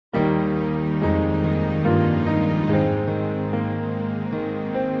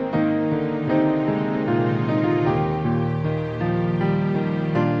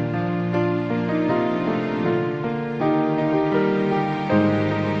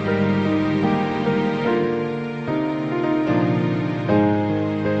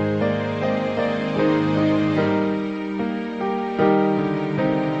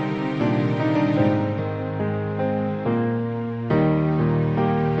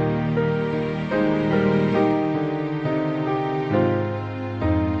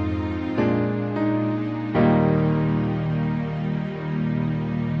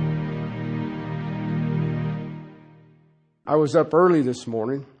I was up early this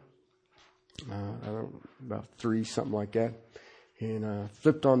morning, about 3, something like that, and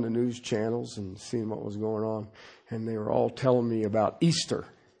flipped on the news channels and seen what was going on, and they were all telling me about Easter,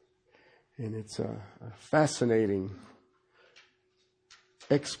 and it's a fascinating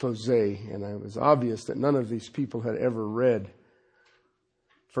expose, and it was obvious that none of these people had ever read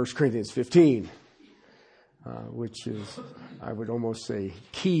 1 Corinthians 15, which is, I would almost say,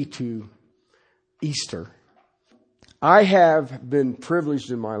 key to Easter. I have been privileged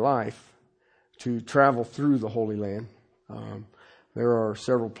in my life to travel through the Holy Land. There are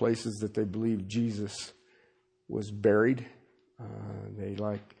several places that they believe Jesus was buried. They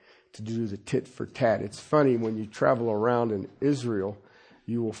like to do the tit for tat. It's funny, when you travel around in Israel,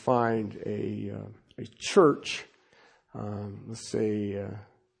 you will find a church, let's say the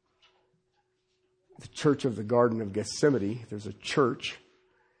Church of the Garden of Gethsemane. There's a church,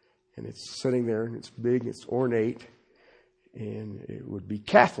 and it's sitting there, and it's big, it's ornate, and it would be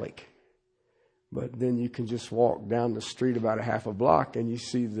Catholic. But then you can just walk down the street about a half a block, and you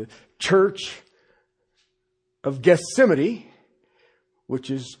see the Church of Gethsemane,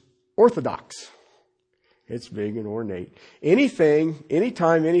 which is Orthodox. It's big and ornate.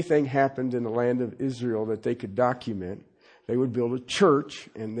 Anytime anything happened in the land of Israel that they could document, they would build a church,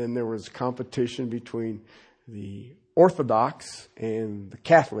 and then there was competition between the Orthodox and the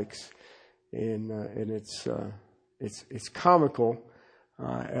Catholics, and it's comical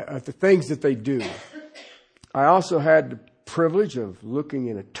at the things that they do. I also had the privilege of looking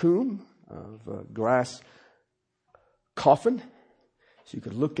in a tomb of a glass coffin, so you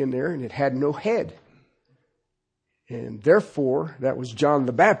could look in there, and it had no head, and therefore that was John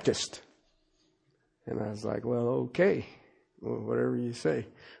the Baptist. And I was like, well, okay. Well, whatever you say.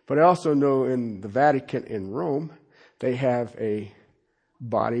 But I also know in the Vatican in Rome, they have a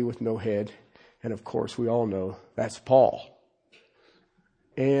body with no head. And of course, we all know that's Paul.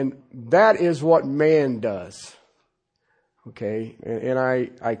 And that is what man does. Okay? And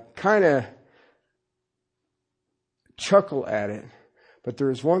I kind of chuckle at it. But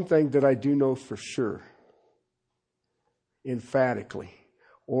there is one thing that I do know for sure. Emphatically.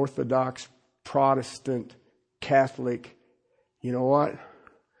 Orthodox, Protestant, Catholic, you know what?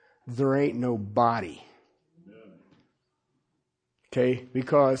 There ain't no body. Okay?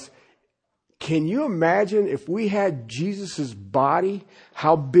 Because can you imagine if we had Jesus' body,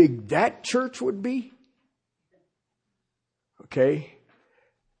 how big that church would be? Okay?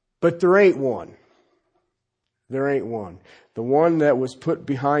 But there ain't one. There ain't one. The one that was put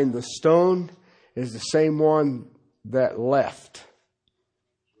behind the stone is the same one that left.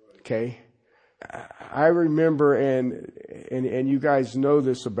 Okay? I remember, and you guys know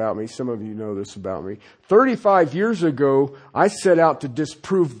this about me. Some of you know this about me. 35 years ago, I set out to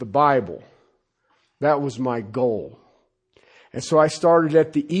disprove the Bible. That was my goal. And so I started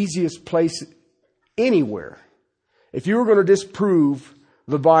at the easiest place anywhere. If you were going to disprove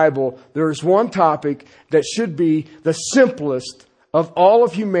the Bible, there is one topic that should be the simplest of all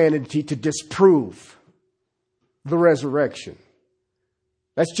of humanity to disprove: the resurrection.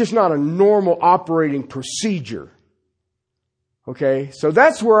 That's just not a normal operating procedure. Okay, so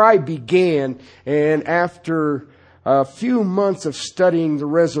that's where I began. And after a few months of studying the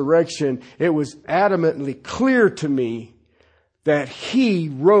resurrection, it was adamantly clear to me that He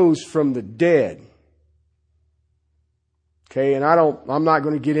rose from the dead. Okay, and I'm not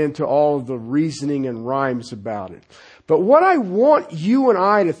going to get into all of the reasoning and rhymes about it. But what I want you and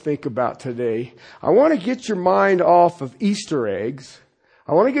I to think about today, I want to get your mind off of Easter eggs.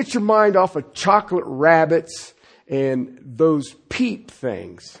 I want to get your mind off of chocolate rabbits and those Peep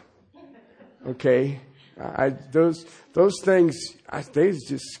things. Okay? Those things, they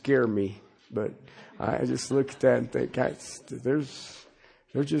just scare me. But I just look at that and think, there's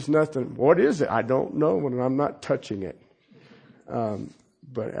just nothing. What is it? I don't know, and I'm not touching it.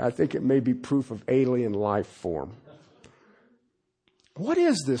 But I think it may be proof of alien life form. What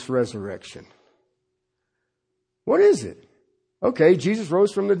is this resurrection? What is it? Okay, Jesus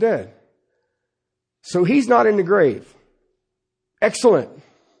rose from the dead. So He's not in the grave. Excellent.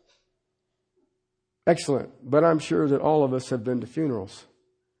 Excellent. But I'm sure that all of us have been to funerals,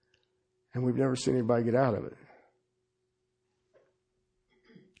 and we've never seen anybody get out of it.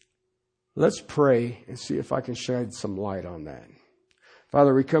 Let's pray and see if I can shed some light on that.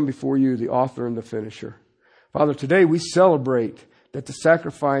 Father, we come before You, the author and the finisher. Father, today we celebrate that the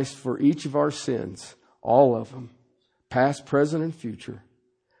sacrifice for each of our sins, all of them, past, present, and future,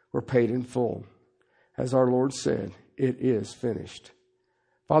 were paid in full. As our Lord said, it is finished.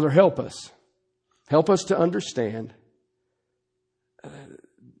 Father, help us. Help us to understand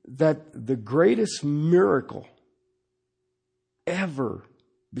that the greatest miracle ever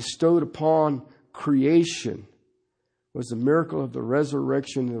bestowed upon creation was the miracle of the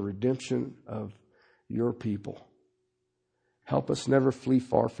resurrection and the redemption of your people. Help us never flee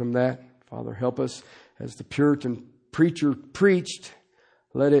far from that. Father, help us as the Puritan preacher preached.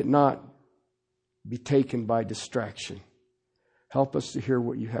 Let it not be taken by distraction. Help us to hear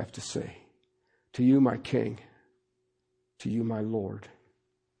what you have to say. To you, my King. To you, my Lord.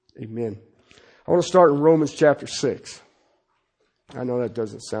 Amen. I want to start in Romans chapter 6. I know that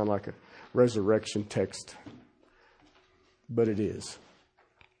doesn't sound like a resurrection text, but it is.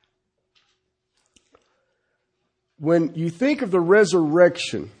 When you think of the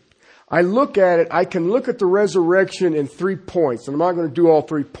resurrection, I look at it, I can look at the resurrection in 3 points, and I'm not going to do all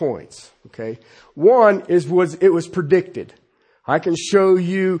 3 points. Okay. One is it was predicted. I can show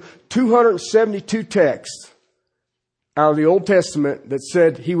you 272 texts out of the Old Testament that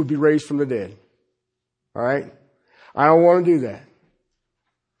said he would be raised from the dead. All right. I don't want to do that.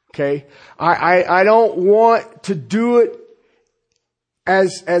 Okay. I don't want to do it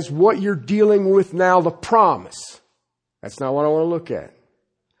as what you're dealing with now, the promise. That's not what I want to look at.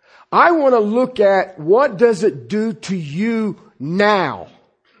 I want to look at what does it do to you now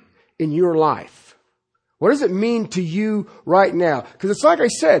in your life? What does it mean to you right now? Because it's like I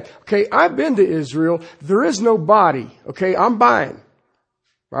said, okay, I've been to Israel. There is no body. Okay, I'm buying.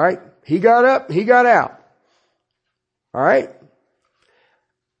 All right. He got up, he got out. All right.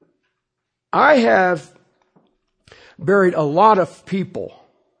 I have buried a lot of people,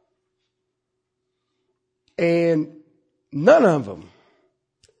 and none of them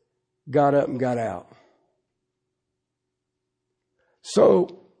got up and got out.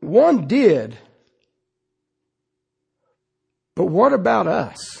 So one did, but what about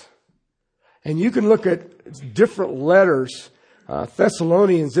us? And you can look at different letters,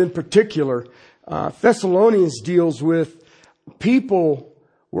 Thessalonians in particular. Thessalonians deals with people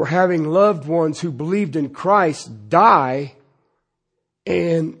were having loved ones who believed in Christ die,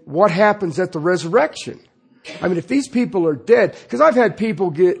 and what happens at the resurrection? I mean, if these people are dead, because I've had people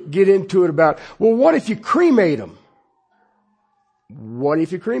get into it about, well, what if you cremate them? What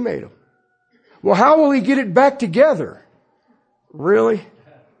if you cremate them? Well, how will he get it back together? Really?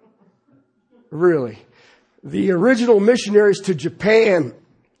 Really? The original missionaries to Japan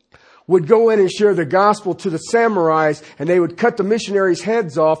would go in and share the gospel to the samurais, and they would cut the missionaries'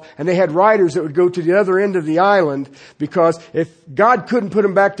 heads off, and they had riders that would go to the other end of the island, because if God couldn't put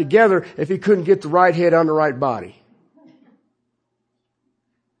them back together, if he couldn't get the right head on the right body.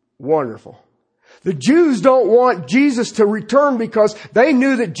 Wonderful. The Jews don't want Jesus to return because they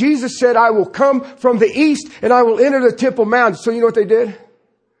knew that Jesus said, I will come from the east and I will enter the Temple Mount. So you know what they did?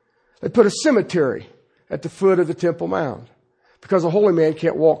 They put a cemetery at the foot of the Temple Mount. Because a holy man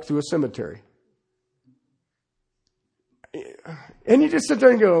can't walk through a cemetery. And you just sit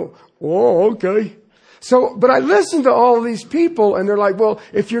there and go, oh, okay. So, but I listen to all of these people and they're like, well,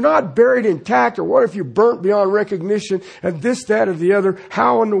 if you're not buried intact, or what if you're burnt beyond recognition and this, that, or the other,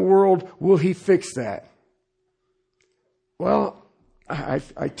 how in the world will he fix that? Well, I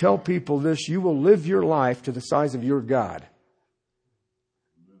tell people this, you will live your life to the size of your God.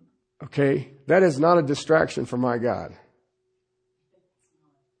 Okay? That is not a distraction from my God.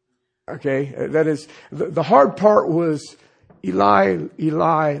 Okay, that is, the hard part was, Eli,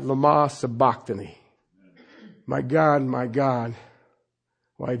 Eli, lama sabachthani. My God,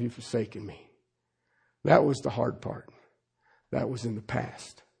 why have you forsaken me? That was the hard part. That was in the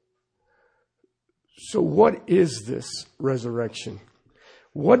past. So what is this resurrection?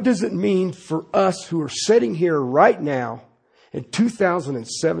 What does it mean for us who are sitting here right now in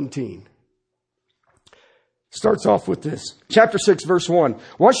 2017? Starts off with this. Chapter 6, verse 1.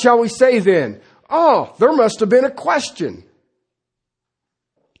 What shall we say then? Oh, there must have been a question.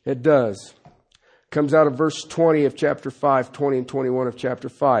 It does. Comes out of verse 20 of chapter 5, 20 and 21 of chapter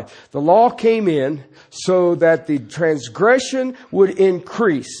 5. The law came in so that the transgression would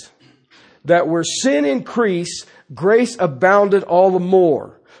increase. That where sin increased, grace abounded all the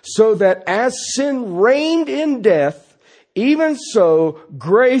more. So that as sin reigned in death, even so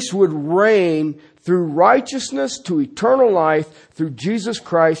grace would reign through righteousness to eternal life through Jesus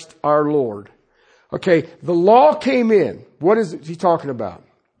Christ our Lord. Okay, the law came in. What is he talking about?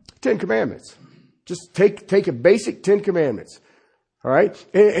 10 Commandments. Just take a basic 10 Commandments. All right?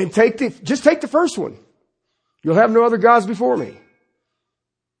 And just take the first one. You'll have no other gods before me.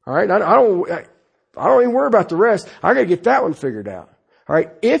 All right? I don't even worry about the rest. I got to get that one figured out. All right?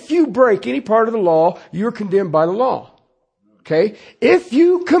 If you break any part of the law, you're condemned by the law. Okay? If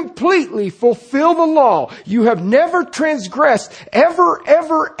you completely fulfill the law, you have never transgressed ever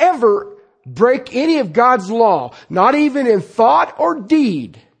break any of God's law, not even in thought or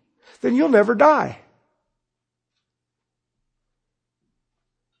deed, then you'll never die.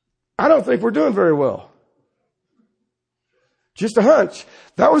 I don't think we're doing very well. Just a hunch.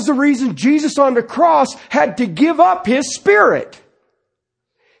 That was the reason Jesus on the cross had to give up His Spirit.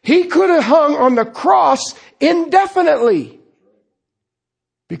 He could have hung on the cross indefinitely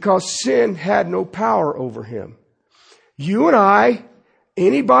because sin had no power over Him. You and I,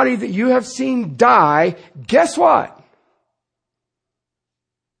 anybody that you have seen die, guess what?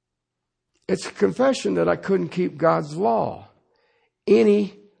 It's a confession that I couldn't keep God's law.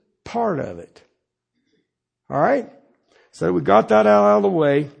 Any part of it. All right? So we got that out of the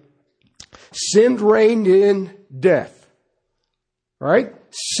way. Sin reigned in death. All right?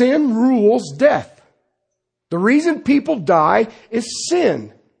 Sin rules death. The reason people die is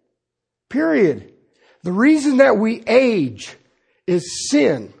sin. Period. The reason that we age is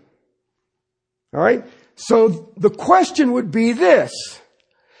sin. All right? So the question would be this.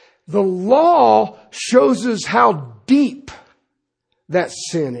 The law shows us how deep that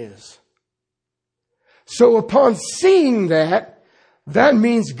sin is. So upon seeing that, that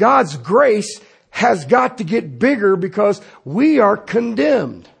means God's grace has got to get bigger because we are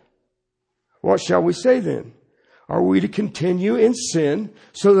condemned. What shall we say then? Are we to continue in sin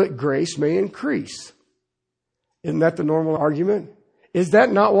so that grace may increase? Isn't that the normal argument? Is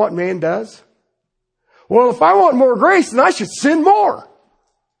that not what man does? Well, if I want more grace, then I should sin more.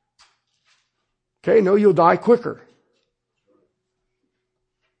 Okay, no, you'll die quicker.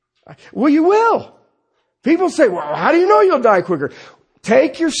 Well, you will. People say, well, how do you know you'll die quicker?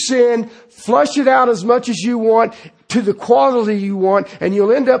 Take your sin, flush it out as much as you want, to the quality you want, and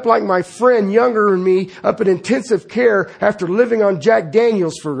you'll end up like my friend younger than me up in intensive care after living on Jack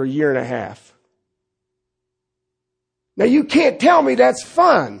Daniels for a year and a half. Now you can't tell me that's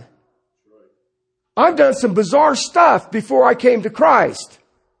fun. I've done some bizarre stuff before I came to Christ.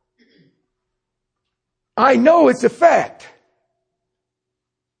 I know its effect.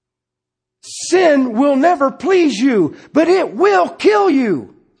 Sin will never please you, but it will kill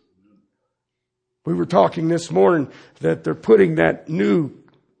you. We were talking this morning that they're putting that new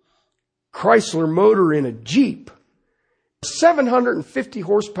Chrysler motor in a Jeep. 750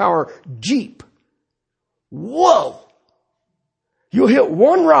 horsepower Jeep. Whoa! You'll hit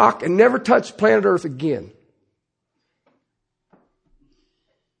one rock and never touch planet Earth again.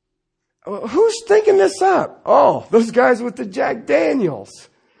 Who's thinking this up? Oh, those guys with the Jack Daniels.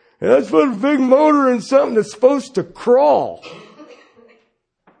 Let's put a big motor in something that's supposed to crawl.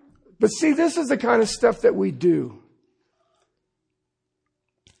 But see, this is the kind of stuff that we do.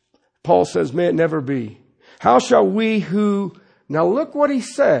 Paul says, may it never be. How shall we who, now look what he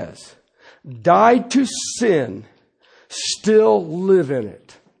says, died to sin, still live in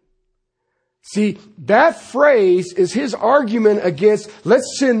it? See, that phrase is his argument against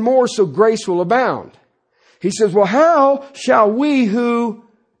let's sin more so grace will abound. He says, well, how shall we who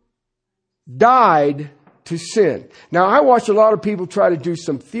died to sin? Now, I watch a lot of people try to do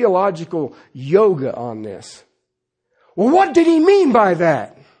some theological yoga on this. Well, what did he mean by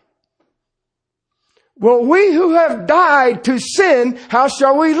that? Well, we who have died to sin, how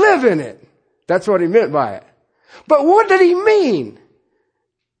shall we live in it? That's what he meant by it. But what did he mean?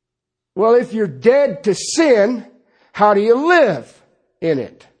 Well, if you're dead to sin, how do you live in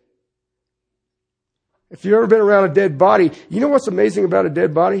it? If you've ever been around a dead body, you know what's amazing about a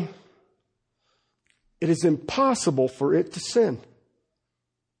dead body? It is impossible for it to sin.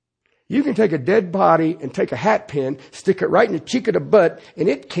 You can take a dead body and take a hat pin, stick it right in the cheek of the butt, and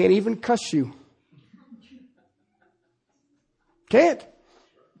it can't even cuss you. Can't.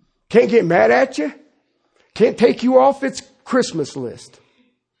 Can't get mad at you. Can't take you off its Christmas list.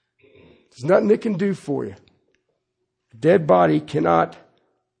 There's nothing it can do for you. A dead body cannot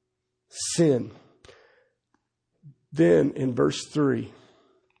sin. Then in verse 3,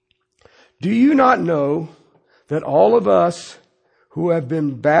 do you not know that all of us who have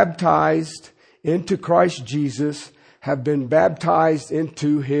been baptized into Christ Jesus have been baptized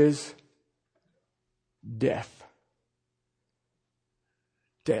into His death?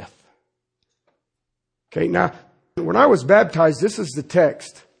 Death. Okay, now, when I was baptized, this is the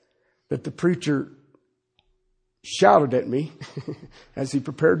text that the preacher shouted at me as he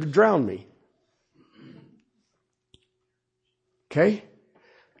prepared to drown me. Okay?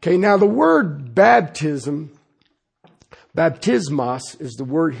 Okay, now the word baptism, baptismos is the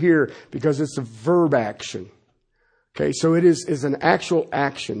word here because it's a verb action. Okay, so it is an actual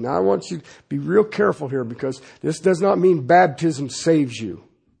action. Now I want you to be real careful here because this does not mean baptism saves you.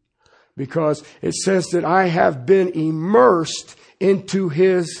 Because it says that I have been immersed into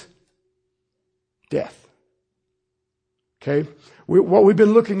His death. Okay? What we've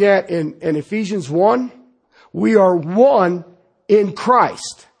been looking at in Ephesians 1, we are one in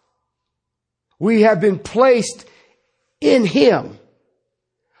Christ. We have been placed in Him.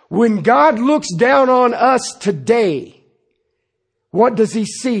 When God looks down on us today, what does He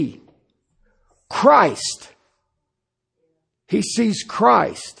see? Christ. He sees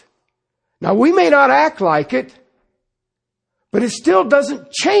Christ. Now, we may not act like it, but it still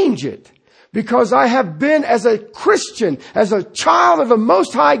doesn't change it. Because I have been, as a Christian, as a child of the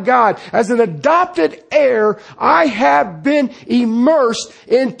Most High God, as an adopted heir, I have been immersed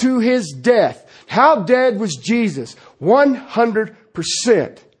into His death. How dead was Jesus?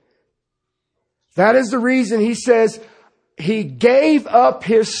 100%. That is the reason He says He gave up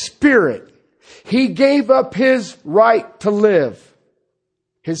His spirit. He gave up His right to live.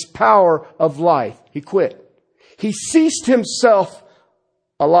 His power of life. He quit. He ceased Himself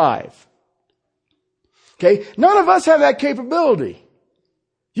alive. Okay? None of us have that capability.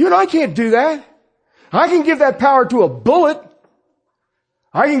 You and I can't do that. I can give that power to a bullet.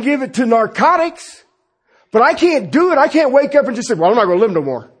 I can give it to narcotics. But I can't do it. I can't wake up and just say, well, I'm not going to live no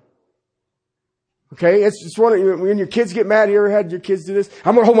more. Okay? It's just when your kids get mad, you ever had your kids do this?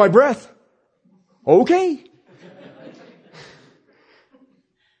 I'm going to hold my breath. Okay.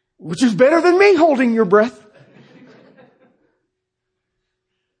 Which is better than me holding your breath.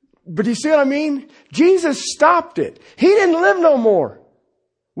 But you see what I mean? Jesus stopped it. He didn't live no more.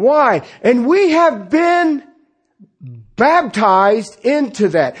 Why? And we have been baptized into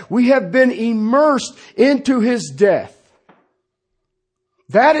that. We have been immersed into His death.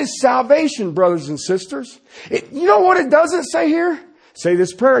 That is salvation, brothers and sisters. You know what it doesn't say here? Say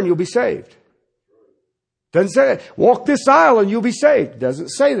this prayer and you'll be saved. Doesn't say that. Walk this aisle and you'll be saved. Doesn't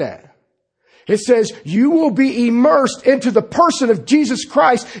say that. It says, you will be immersed into the person of Jesus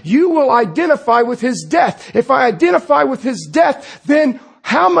Christ. You will identify with His death. If I identify with His death, then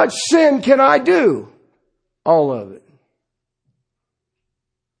how much sin can I do? All of it.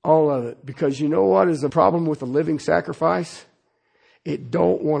 All of it. Because you know what is the problem with a living sacrifice? It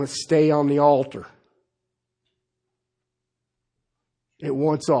don't want to stay on the altar. It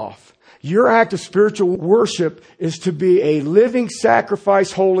wants off. Your act of spiritual worship is to be a living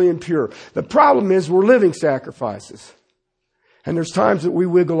sacrifice, holy and pure. The problem is we're living sacrifices. And there's times that we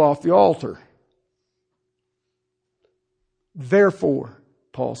wiggle off the altar. Therefore,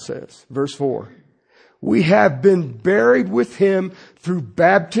 Paul says, verse 4, we have been buried with Him through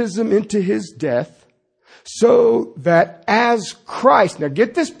baptism into His death, so that as Christ, now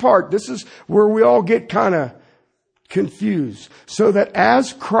get this part, this is where we all get kind of confused. So that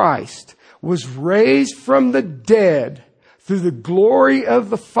as Christ was raised from the dead through the glory of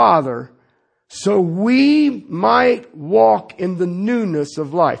the Father, so we might walk in the newness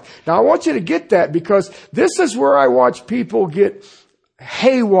of life. Now I want you to get that, because this is where I watch people get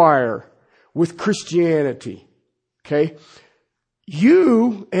haywire with Christianity. Okay?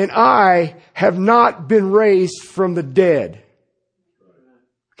 You and I have not been raised from the dead.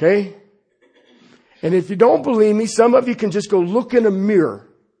 Okay? And if you don't believe me, some of you can just go look in a mirror.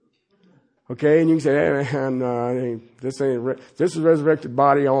 Okay? And you can say, hey, no, this is a resurrected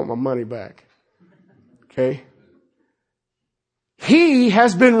body. I want my money back. Okay? He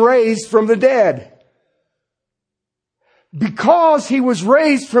has been raised from the dead. Because He was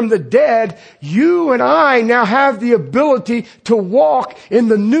raised from the dead, you and I now have the ability to walk in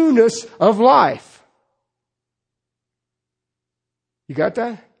the newness of life. You got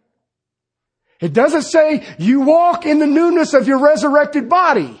that? It doesn't say you walk in the newness of your resurrected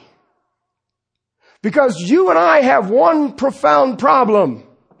body. Because you and I have one profound problem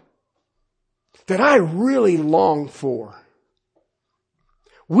that I really long for.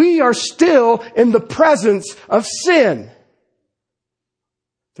 We are still in the presence of sin.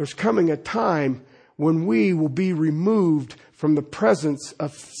 There's coming a time when we will be removed from the presence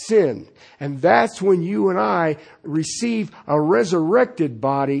of sin. And that's when you and I receive a resurrected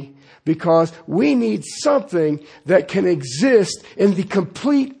body, because we need something that can exist in the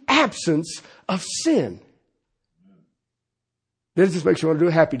complete absence of sin. That just makes you want to do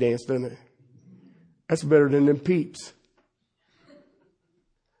a happy dance, doesn't it? That's better than them peeps.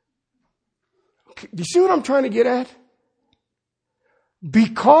 Do you see what I'm trying to get at?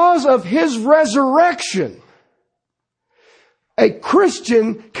 Because of His resurrection, a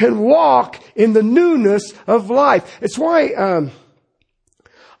Christian can walk in the newness of life. It's why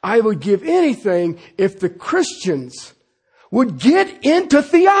I would give anything if the Christians would get into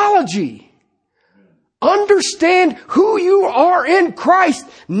theology. Understand who you are in Christ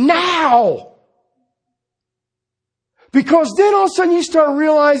now. Because then all of a sudden you start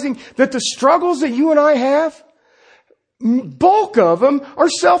realizing that the struggles that you and I have, bulk of them are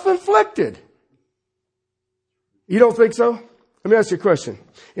self-inflicted. You don't think so? Let me ask you a question.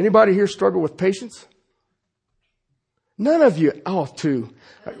 Anybody here struggle with patience? None of you. Oh, two.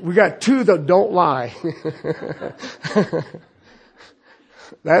 We got two that don't lie.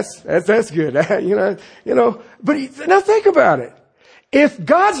 That's good. But now think about it. If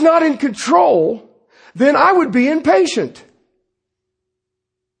God's not in control, then I would be impatient.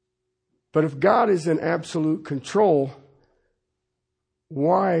 But if God is in absolute control,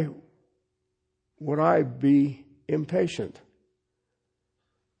 why would I be impatient?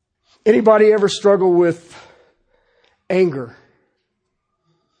 Anybody ever struggle with anger?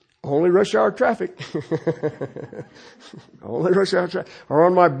 Only rush hour traffic. Only rush hour traffic. Or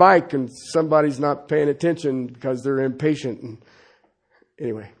on my bike and somebody's not paying attention because they're impatient. And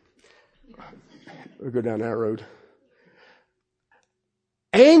anyway, we'll go down that road.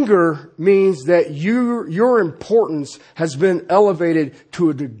 Anger means that your importance has been elevated to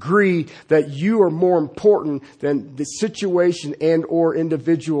a degree that you are more important than the situation and or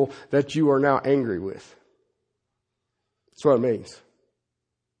individual that you are now angry with. That's what it means.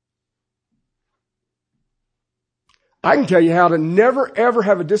 I can tell you how to never ever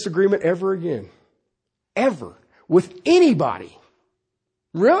have a disagreement ever again. Ever. With anybody.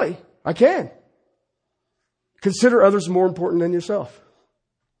 Really, I can. Consider others more important than yourself.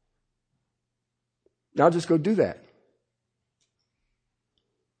 Now just go do that.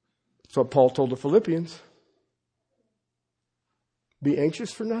 That's what Paul told the Philippians. Be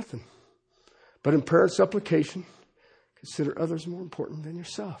anxious for nothing, but in prayer and supplication, consider others more important than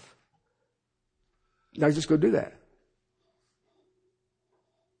yourself. Now just go do that.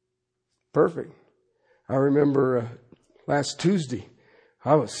 Perfect. I remember last Tuesday,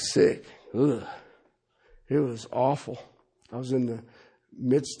 I was sick. Ugh. It was awful. I was in the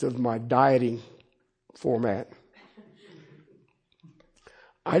midst of my dieting format.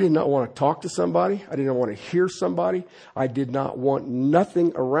 I did not want to talk to somebody. I didn't want to hear somebody. I did not want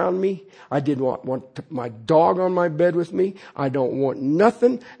nothing around me. I didn't want my dog on my bed with me. I don't want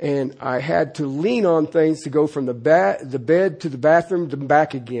nothing. And I had to lean on things to go from the bed to the bathroom to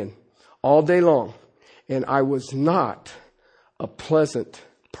back again all day long. And I was not a pleasant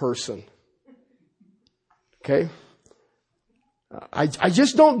person. Okay? I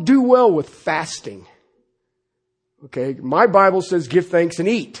just don't do well with fasting. Okay? My Bible says give thanks and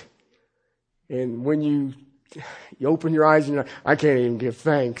eat. And when you open your eyes and I can't even give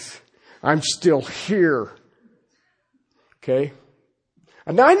thanks. I'm still here. Okay?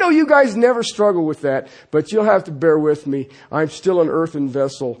 And I know you guys never struggle with that, but you'll have to bear with me. I'm still an earthen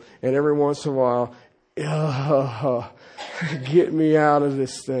vessel, and every once in a while, get me out of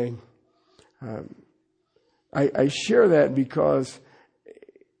this thing. I share that because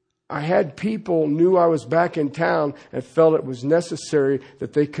I had people knew I was back in town and felt it was necessary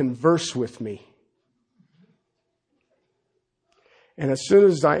that they converse with me. And as soon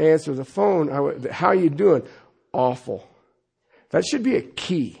as I answer the phone, I would, how are you doing? Awful. That should be a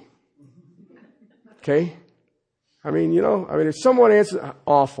key. Okay? If someone answers,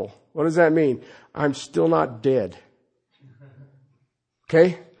 awful. What does that mean? I'm still not dead.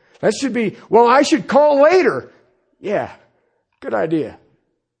 Okay? That should be, well, I should call later. Yeah, good idea.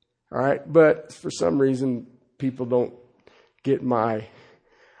 All right, but for some reason, people don't get I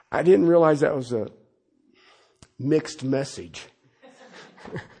didn't realize that was a mixed message.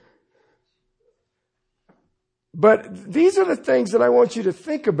 But these are the things that I want you to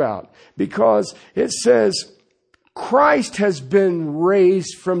think about, because it says Christ has been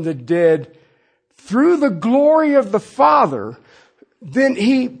raised from the dead through the glory of the Father. Then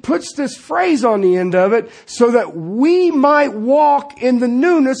he puts this phrase on the end of it so that we might walk in the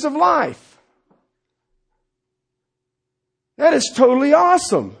newness of life. That is totally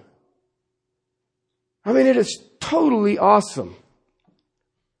awesome. It is totally awesome.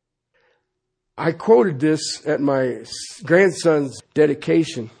 I quoted this at my grandson's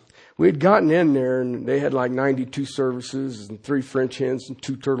dedication. We had gotten in there and they had like 92 services and 3 French hens and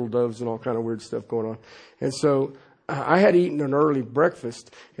 2 turtle doves and all kind of weird stuff going on. And so I had eaten an early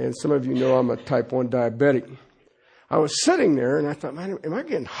breakfast, and some of you know I'm a type 1 diabetic. I was sitting there and I thought, man, am I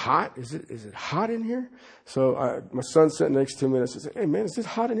getting hot? Is it hot in here? So my son sat next to me and I said, hey man, is it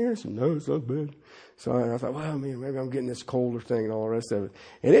hot in here? I said, no, it's not bad. So I thought, well, maybe I'm getting this colder thing and all the rest of it.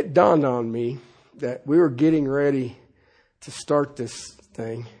 And it dawned on me that we were getting ready to start this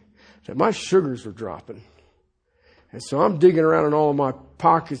thing, that my sugars were dropping. And so I'm digging around in all of my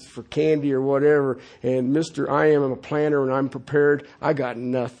pockets for candy or whatever. And I'm a planner and I'm prepared. I got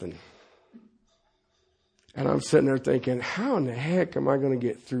nothing. And I'm sitting there thinking, how in the heck am I going to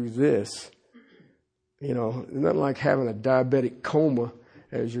get through this? You know, nothing like having a diabetic coma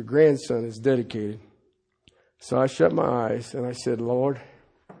as your grandson is dedicated. So I shut my eyes and I said, Lord,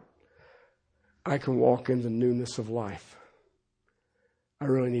 I can walk in the newness of life. I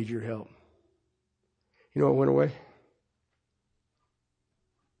really need your help. You know what went away?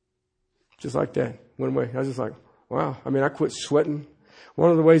 Just like that. Went away. I was just like, wow. I mean, I quit sweating. One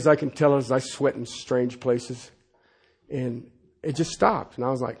of the ways I can tell is I sweat in strange places. And it just stopped. And I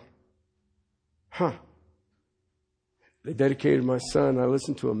was like, huh. They dedicated my son. I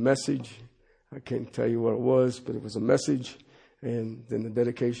listened to a message. I can't tell you what it was, but it was a message. And then the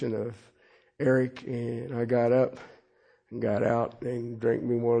dedication of Eric. And I got up and got out and drank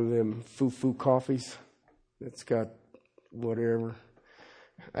me one of them foo-foo coffees. It's got whatever.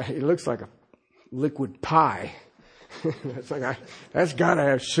 It looks like a liquid pie. It's like that's got to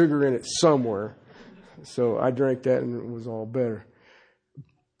have sugar in it somewhere. So I drank that and it was all better.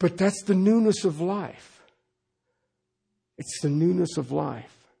 But that's the newness of life. It's the newness of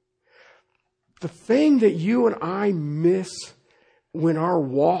life. The thing that you and I miss when our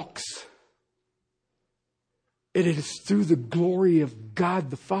walks, it is through the glory of God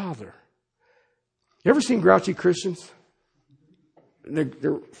the Father. You ever seen grouchy Christians?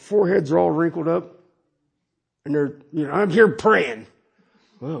 Their foreheads are all wrinkled up. And they're, I'm here praying.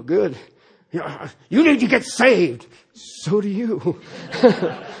 Well, good. You need to get saved. So do you.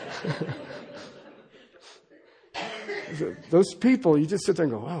 Those people, you just sit there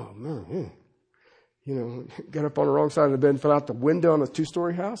and go, oh, man. Get up on the wrong side of the bed and fell out the window on a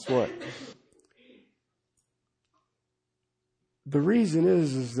 2-story house? What? The reason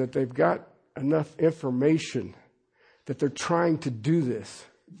is that they've got enough information that they're trying to do this.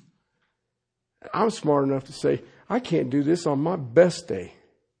 I'm smart enough to say, I can't do this on my best day.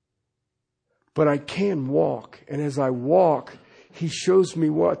 But I can walk. And as I walk, He shows me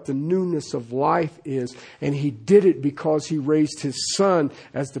what the newness of life is. And He did it because He raised His Son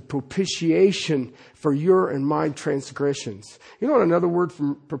as the propitiation for your and my transgressions. You know what another word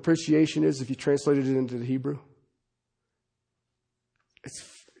for propitiation is if you translated it into the Hebrew? It's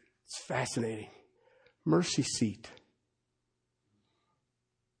fascinating. Mercy seat.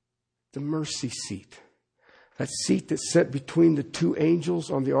 The mercy seat. That seat that's set between the two angels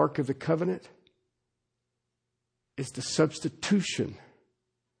on the Ark of the Covenant is the substitution.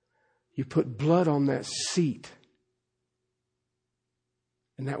 You put blood on that seat.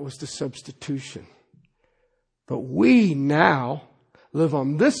 And that was the substitution. But we now live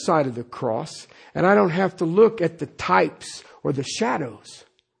on this side of the cross, and I don't have to look at the types or the shadows.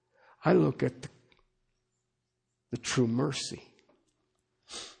 I look at the true mercy.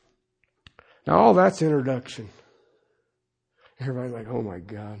 Now, all that's introduction. Everybody's like, oh my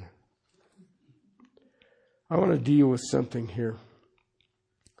God. I want to deal with something here.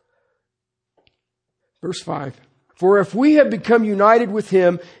 Verse 5. For if we have become united with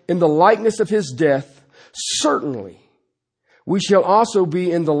Him in the likeness of His death, certainly we shall also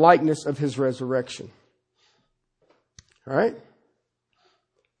be in the likeness of His resurrection. All right?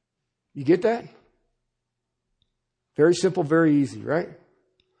 You get that? Very simple, very easy, right?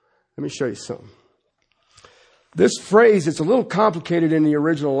 Let me show you something. This phrase, it's a little complicated in the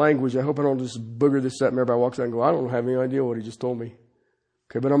original language. I hope I don't just booger this up and everybody walks out and go, I don't have any idea what he just told me.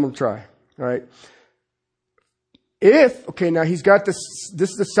 Okay, but I'm going to try. All right. Now he's got this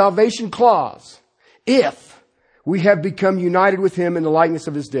is the salvation clause. If we have become united with Him in the likeness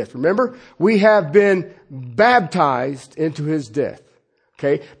of His death. Remember, we have been baptized into His death.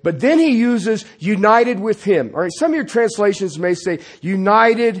 Okay, but then he uses united with Him. All right, some of your translations may say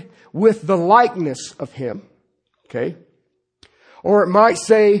united with the likeness of Him. Okay, or it might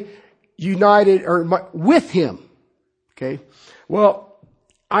say united or with Him. Okay, well,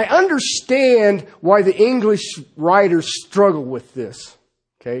 I understand why the English writers struggle with this.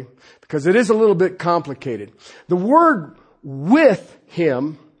 Okay, because it is a little bit complicated. The word with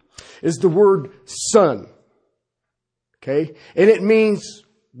Him is the word son. Okay, and it means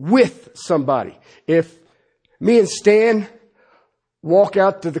with somebody. If me and Stan walk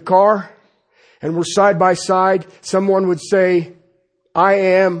out to the car and we're side by side, someone would say, I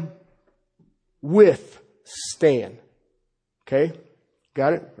am with Stan. Okay,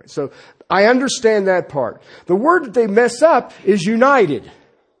 got it? So I understand that part. The word that they mess up is united.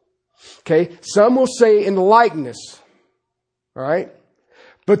 Okay, some will say in the likeness. All right,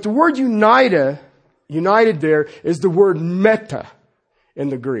 but the word united there is the word meta in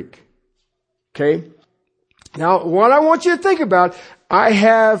the Greek. Okay? Now, what I want you to think about, I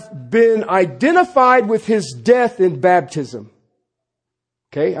have been identified with His death in baptism.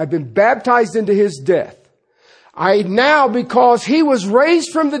 Okay? I've been baptized into His death. Because He was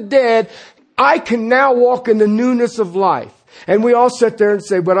raised from the dead, I can now walk in the newness of life. And we all sit there and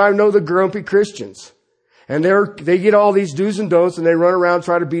say, but I know the grumpy Christians. And they get all these do's and don'ts, and they run around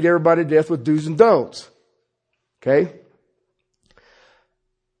trying to beat everybody to death with do's and don'ts. Okay?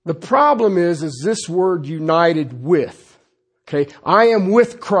 The problem is this word united with. Okay? I am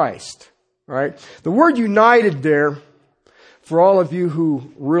with Christ. All right? The word united there, for all of you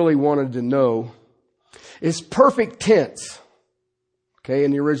who really wanted to know, is perfect tense. Okay?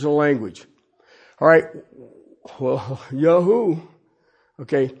 In the original language. All right? Well, yahoo.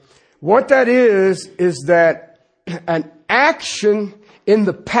 Okay? What that is that an action in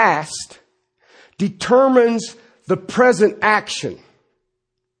the past determines the present action.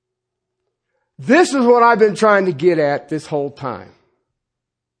 This is what I've been trying to get at this whole time.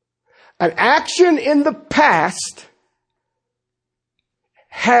 An action in the past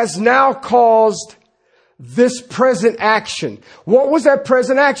has now caused this present action. What was that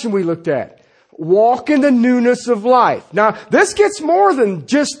present action we looked at? Walk in the newness of life. Now, this gets more than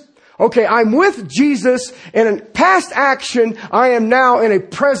just, okay, I'm with Jesus in a past action. I am now in a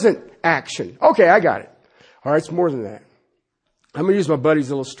present action. Okay, I got it. All right, it's more than that. I'm going to use my buddy's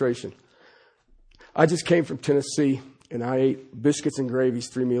illustration. I just came from Tennessee, and I ate biscuits and gravies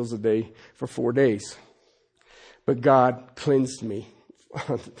 3 meals a day for 4 days. But God cleansed me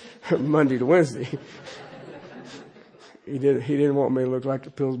Monday to Wednesday. He didn't want me to look like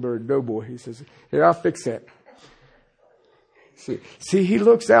the Pillsbury Doughboy. He says, here, I'll fix that. See, He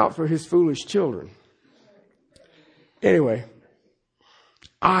looks out for His foolish children. Anyway,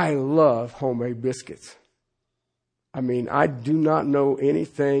 I love homemade biscuits. I mean, I do not know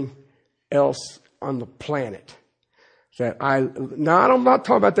anything else on the planet that I'm not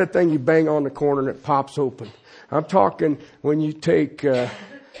talking about that thing you bang on the corner and it pops open. I'm talking when you take, I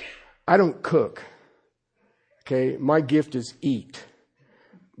don't cook. Okay. My gift is eat,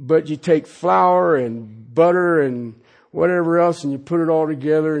 but you take flour and butter and whatever else and you put it all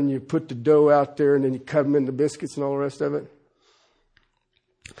together and you put the dough out there and then you cut them into biscuits and all the rest of it.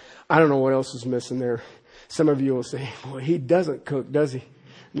 I don't know what else is missing there. Some of you will say, well, he doesn't cook, does he?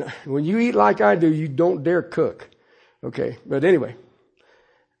 No. When you eat like I do, you don't dare cook. Okay. But anyway,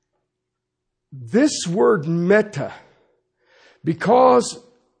 this word meta, because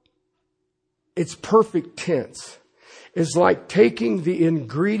it's perfect tense, is like taking the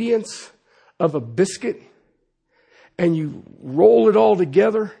ingredients of a biscuit and you roll it all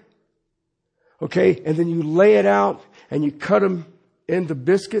together. Okay. And then you lay it out and you cut them into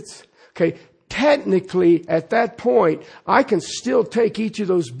biscuits. Okay. Technically, at that point, I can still take each of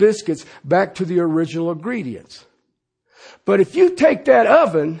those biscuits back to the original ingredients. But if you take that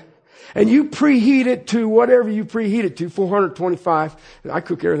oven and you preheat it to whatever you preheat it to, 425, I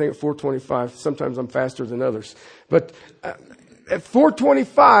cook everything at 425. Sometimes I'm faster than others. But at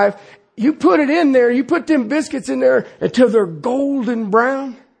 425, you put it in there, you put them biscuits in there until they're golden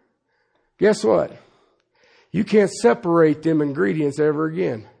brown. Guess what? You can't separate them ingredients ever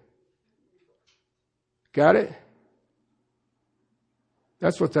again. Got it?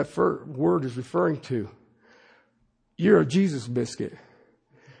 That's what that word is referring to. You're a Jesus biscuit.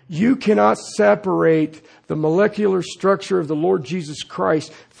 You cannot separate the molecular structure of the Lord Jesus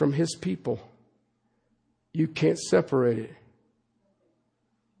Christ from His people. You can't separate it.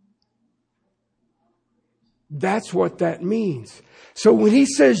 That's what that means. So when He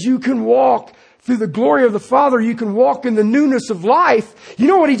says you can walk through the glory of the Father, you can walk in the newness of life, you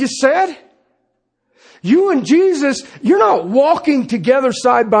know what He just said? You and Jesus, you're not walking together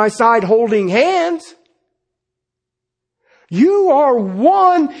side by side holding hands. You are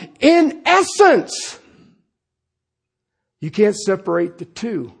one in essence. You can't separate the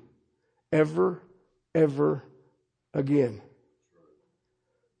two ever again.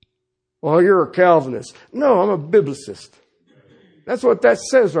 Well, you're a Calvinist. No, I'm a biblicist. That's what that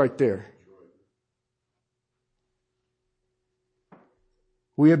says right there.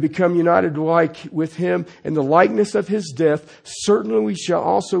 We have become united with Him in the likeness of His death. Certainly we shall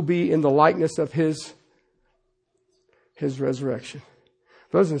also be in the likeness of His resurrection.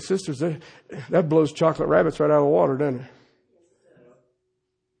 Brothers and sisters, that blows chocolate rabbits right out of the water, doesn't it?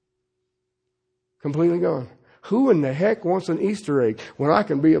 Completely gone. Who in the heck wants an Easter egg when I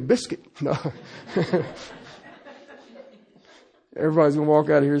can be a biscuit? No. Everybody's going to walk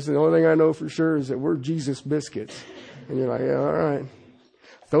out of here and say, the only thing I know for sure is that we're Jesus biscuits. And you're like, yeah, all right.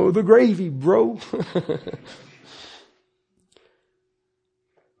 Throw the gravy, bro.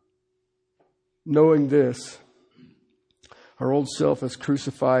 Knowing this, our old self is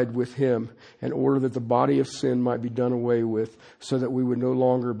crucified with Him in order that the body of sin might be done away with, so that we would no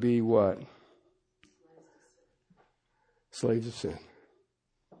longer be what? slaves of sin.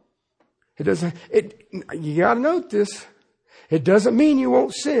 It doesn't, you got to note this. It doesn't mean you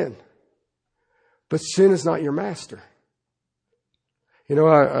won't sin. But sin is not your master. You know,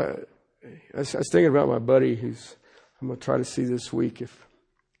 I was thinking about my buddy I'm going to try to see this week if,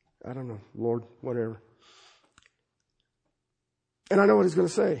 I don't know, Lord, whatever. And I know what he's going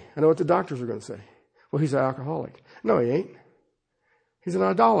to say. I know what the doctors are going to say. Well, he's an alcoholic. No, he ain't. He's an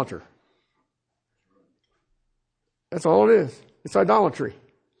idolater. That's all it is. It's idolatry.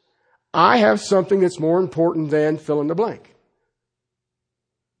 I have something that's more important than fill in the blank.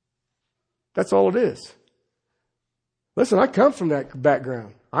 That's all it is. Listen, I come from that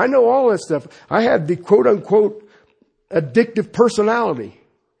background. I know all that stuff. I had the quote-unquote addictive personality.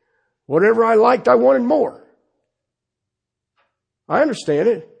 Whatever I liked, I wanted more. I understand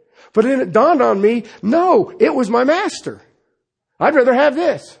it. But then it dawned on me, no, it was my master. I'd rather have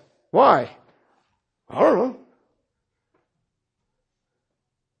this. Why? I don't know.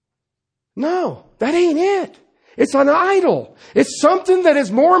 No, that ain't it. It's an idol. It's something that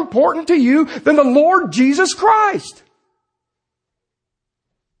is more important to you than the Lord Jesus Christ.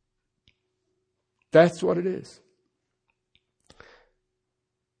 That's what it is.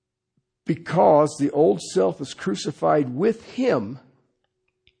 Because the old self is crucified with Him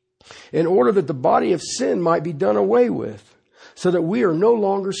in order that the body of sin might be done away with, so that we are no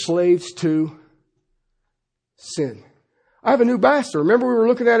longer slaves to sin. I have a new master. Remember we were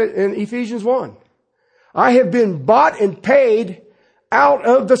looking at it in Ephesians 1. I have been bought and paid out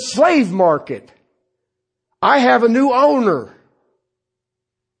of the slave market. I have a new owner.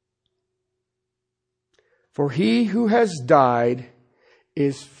 For he who has died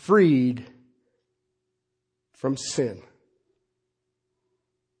is freed from sin.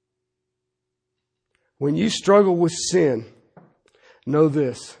 When you struggle with sin, know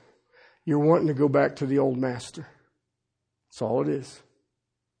this. You're wanting to go back to the old master. That's all it is.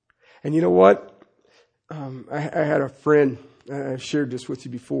 And you know what? I had a friend, I've shared this with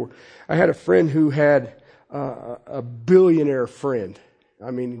you before. I had a friend who had a billionaire friend.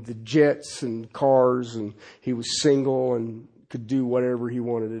 I mean, the jets and cars, and he was single and could do whatever he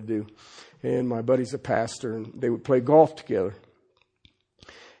wanted to do. And my buddy's a pastor, and they would play golf together.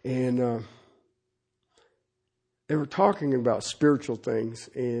 And they were talking about spiritual things,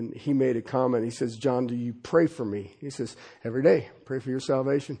 and he made a comment. He says, John, do you pray for me? He says, every day, pray for your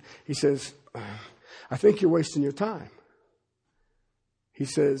salvation. He says, I think you're wasting your time. He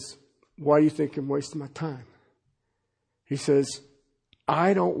says, why do you think I'm wasting my time? He says,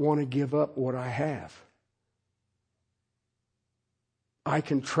 I don't want to give up what I have. I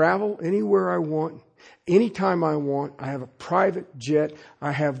can travel anywhere I want, anytime I want. I have a private jet.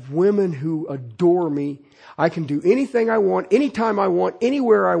 I have women who adore me. I can do anything I want, anytime I want,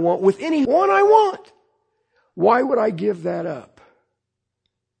 anywhere I want, with anyone I want. Why would I give that up?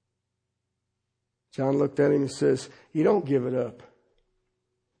 John looked at him and says, you don't give it up.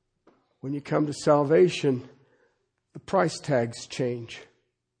 When you come to salvation, the price tags change.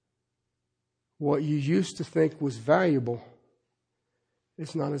 What you used to think was valuable,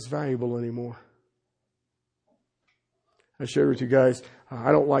 it's not as valuable anymore. I shared with you guys,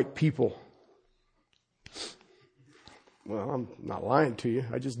 I don't like people. Well, I'm not lying to you.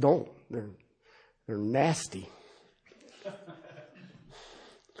 I just don't. They're nasty.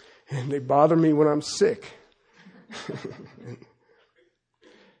 And they bother me when I'm sick.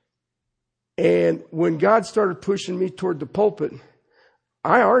 And when God started pushing me toward the pulpit,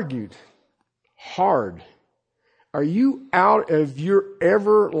 I argued hard. Are you out of your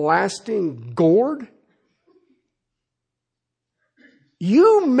everlasting gourd?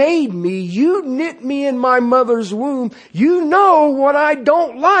 You made me. You knit me in my mother's womb. You know what I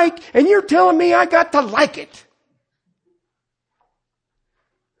don't like, and you're telling me I got to like it.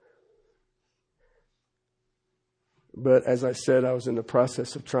 But as I said, I was in the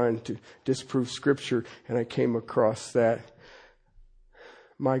process of trying to disprove Scripture, and I came across that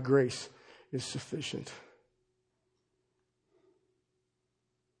my grace is sufficient.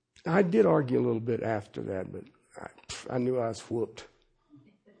 I did argue a little bit after that, but I knew I was whooped.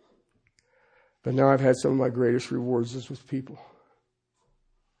 But now I've had some of my greatest rewards is with people.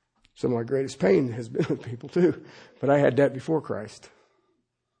 Some of my greatest pain has been with people too. But I had that before Christ.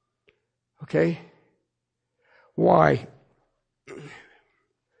 Okay? Why?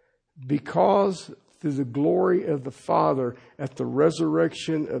 Because through the glory of the Father at the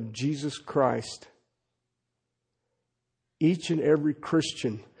resurrection of Jesus Christ, each and every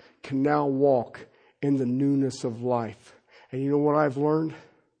Christian can now walk in the newness of life. And you know what I've learned?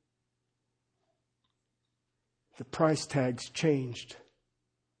 The price tags changed.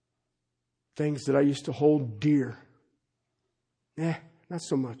 Things that I used to hold dear Not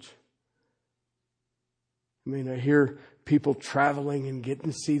so much. I mean, I hear people traveling and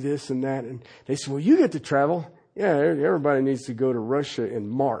getting to see this and that, and they say, well, you get to travel. Yeah, everybody needs to go to Russia in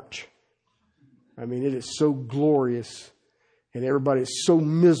March. I mean, it is so glorious, and everybody is so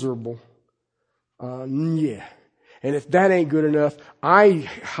miserable. Yeah. And if that ain't good enough, I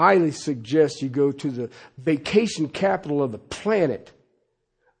highly suggest you go to the vacation capital of the planet,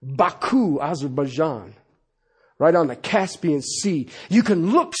 Baku, Azerbaijan, right on the Caspian Sea. You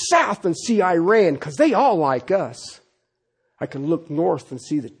can look south and see Iran because they all like us. I can look north and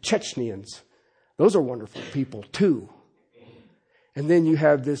see the Chechens. Those are wonderful people too. And then you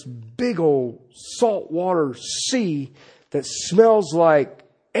have this big old saltwater sea that smells like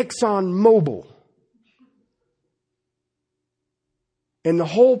ExxonMobil. And the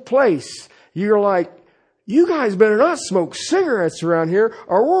whole place, you're like, you guys better not smoke cigarettes around here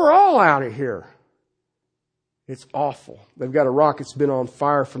or we're all out of here. It's awful. They've got a rock that's been on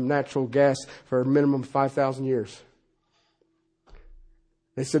fire from natural gas for a minimum of 5,000 years.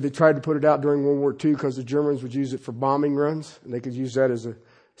 They said they tried to put it out during World War II because the Germans would use it for bombing runs and they could use that as a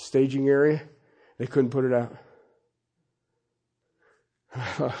staging area. They couldn't put it out.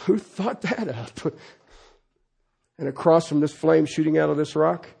 Who thought that up? And across from this flame shooting out of this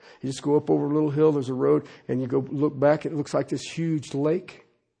rock, you just go up over a little hill, there's a road, and you go look back, it looks like this huge lake.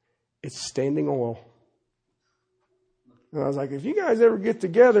 It's standing oil. And I was like, if you guys ever get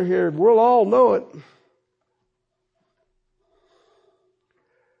together here, we'll all know it.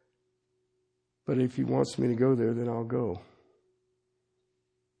 But if he wants me to go there, then I'll go.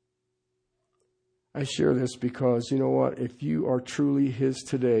 I share this because, you know what? If you are truly His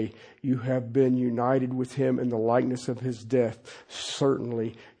today, you have been united with Him in the likeness of His death.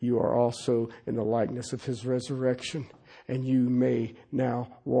 Certainly, you are also in the likeness of His resurrection. And you may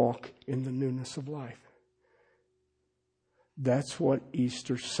now walk in the newness of life. That's what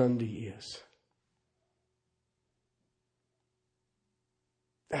Easter Sunday is.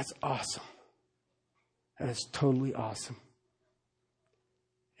 That's awesome. That is totally awesome.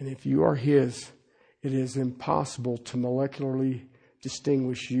 And if you are His, it is impossible to molecularly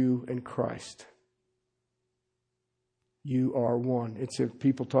distinguish you and Christ. You are one. It's if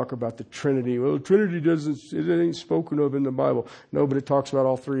people talk about the Trinity. Well, the Trinity it ain't spoken of in the Bible. No, but it talks about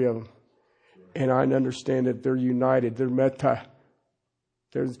all three of them. And I understand that they're united. They're meta.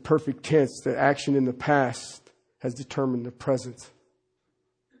 There's perfect tense. The action in the past has determined the present.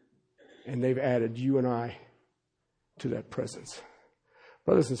 And they've added you and I to that presence.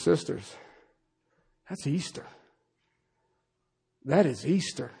 Brothers and sisters, that's Easter. That is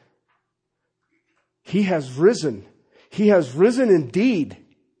Easter. He has risen. He has risen indeed.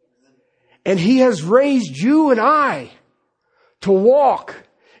 And He has raised you and I to walk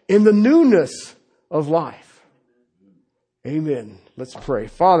in the newness of life. Amen. Let's pray.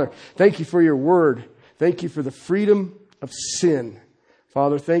 Father, thank you for your word. Thank you for the freedom of sin.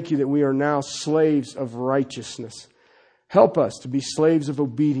 Father, thank you that we are now slaves of righteousness. Help us to be slaves of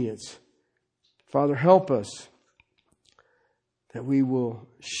obedience. Father, help us that we will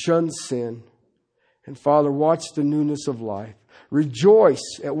shun sin. And Father, watch the newness of life.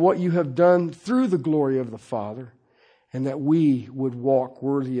 Rejoice at what you have done through the glory of the Father. And that we would walk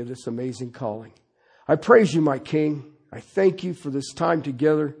worthy of this amazing calling. I praise you, my King. I thank you for this time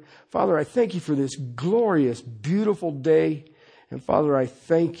together. Father, I thank you for this glorious, beautiful day. And Father, I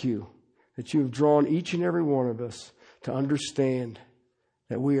thank you that you have drawn each and every one of us to understand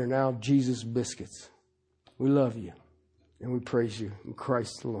that we are now Jesus' biscuits. We love you and we praise you in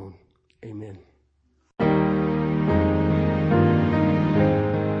Christ alone. Amen.